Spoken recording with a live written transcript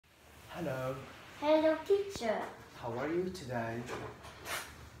Hello. Hello, teacher. How are you today?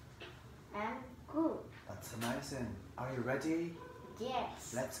 I'm good. That's amazing. Are you ready?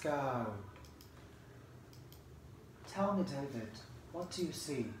 Yes. Let's go. Tell me, David, what do you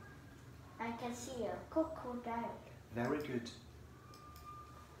see? I can see a crocodile. Very good.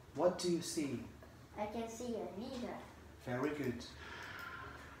 What do you see? I can see a leader. Very good.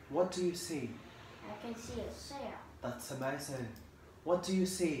 What do you see? I can see a sail. That's amazing. What do you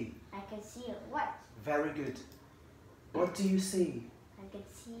see? I can see a watch. Very good. What do you see? I can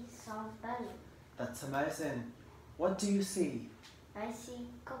see somebody. That's amazing. What do you see? I see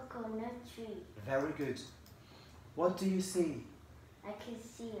coconut tree. Very good. What do you see? I can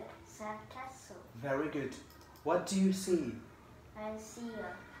see a sandcastle. Very good. What do you see? I see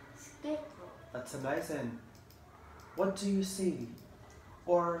a skateboard. That's amazing. What do you see?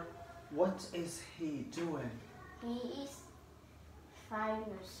 Or what is he doing? He is flying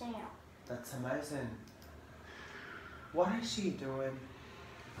a sail. That's amazing. What is she doing?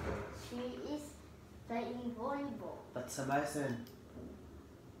 She is playing volleyball. That's amazing.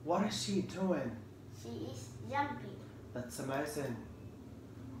 What is she doing? She is jumping. That's amazing.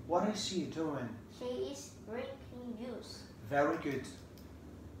 What is she doing? She is drinking juice. Very good.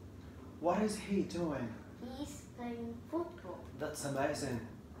 What is he doing? He is playing football. That's amazing.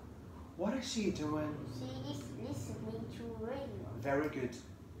 What is she doing? She is listening to radio. Very good.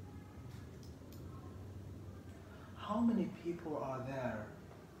 How many people are there?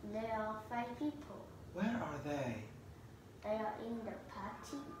 There are 5 people. Where are they? They are in the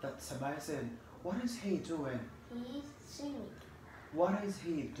party. That's amazing. What is he doing? He is singing. What is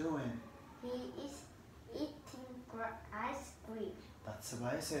he doing? He is eating ice cream. That's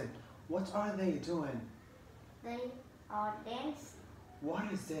amazing. What are they doing? They are dancing.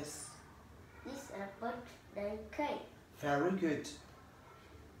 What is this? This is a birthday cake. Very good.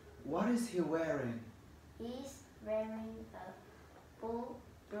 What is he wearing? He is wearing a blue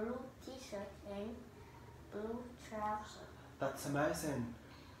t-shirt and blue trousers. That's amazing.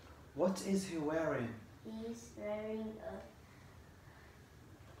 What is he wearing? He is wearing a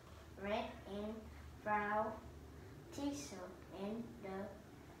red and brown t-shirt and the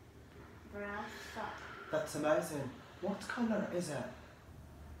brown sock. That's amazing. What color is it?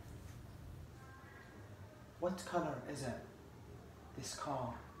 What color is it? This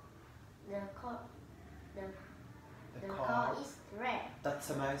car. The car car. is red. That's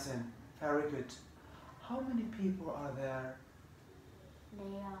amazing. Very good. How many people are there?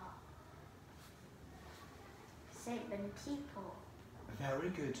 There are 7 people. Very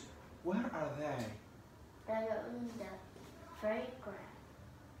good. Where are they? They are in the playground.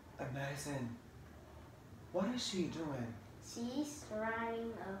 Amazing. What is she doing? She is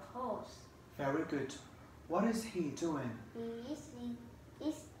riding a horse. Very good. What is he doing? He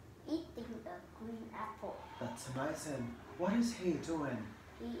is eating a green apple. That's amazing. What is he doing?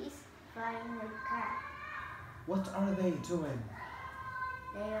 He is flying a car. What are they doing?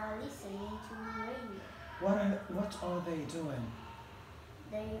 They are listening to radio. What are they doing?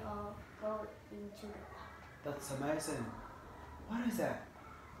 They are going into the park. That's amazing. What is that?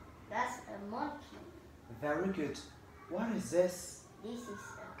 That's a monkey. Very good. What is this? This is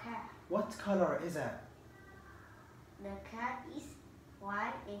a cat. What color is it? The cat is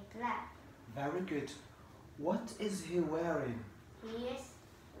white and black. Very good. What is he wearing? He is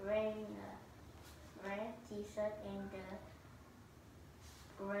wearing a red t-shirt and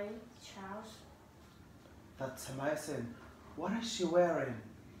a gray trousers. That's amazing. What is she wearing?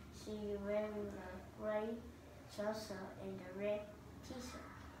 She is wearing a gray trouser and a red t-shirt.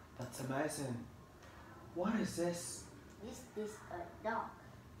 That's amazing. What is this? This is a dog.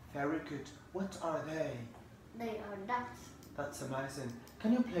 Very good. What are they? They are ducks. That's amazing.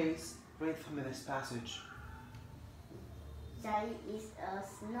 Can you please read for me this passage? They is a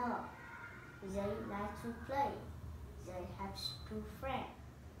snow. They like to play. They have 2 friends.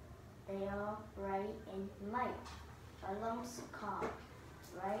 They are Ray and Mike. Along the car,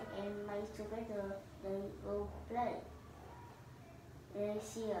 Ray and Mike together they will play. They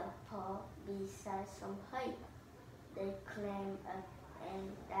see a pole beside some hay. They climb up and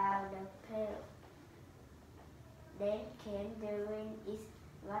down the pail. Then came the rain is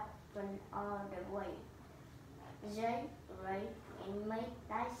wrapping all the way. They, Ray and Mike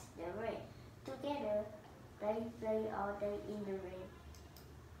likes the rain. Together they play all day in the rain.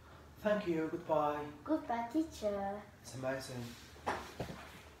 Thank you. Goodbye. Goodbye, teacher. It's amazing.